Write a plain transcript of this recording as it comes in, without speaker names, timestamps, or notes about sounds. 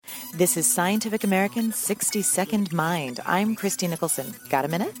This is Scientific American's 60-Second Mind. I'm Christie Nicholson. Got a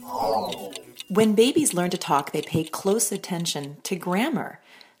minute? When babies learn to talk, they pay close attention to grammar,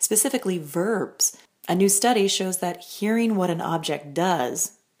 specifically verbs. A new study shows that hearing what an object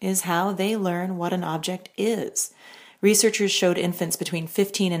does is how they learn what an object is. Researchers showed infants between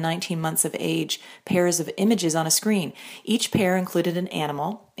 15 and 19 months of age pairs of images on a screen. Each pair included an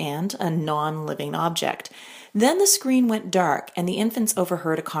animal and a non-living object. Then the screen went dark, and the infants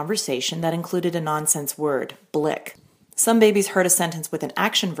overheard a conversation that included a nonsense word, blick. Some babies heard a sentence with an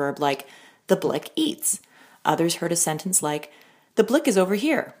action verb like, the blick eats. Others heard a sentence like, the blick is over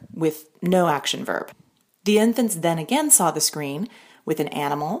here, with no action verb. The infants then again saw the screen with an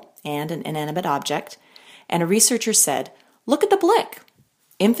animal and an inanimate object, and a researcher said, look at the blick.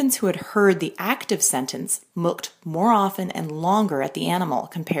 Infants who had heard the active sentence looked more often and longer at the animal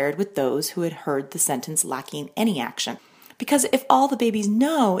compared with those who had heard the sentence lacking any action. Because if all the babies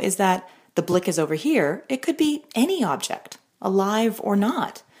know is that the blick is over here, it could be any object, alive or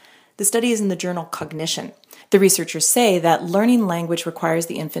not. The study is in the journal Cognition. The researchers say that learning language requires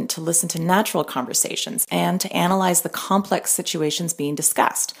the infant to listen to natural conversations and to analyze the complex situations being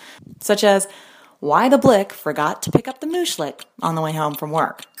discussed, such as why the blick forgot to pick up the mooshlick on the way home from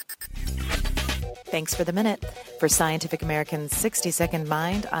work. Thanks for the minute. For Scientific American's 60-Second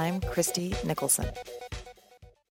Mind, I'm Christie Nicholson.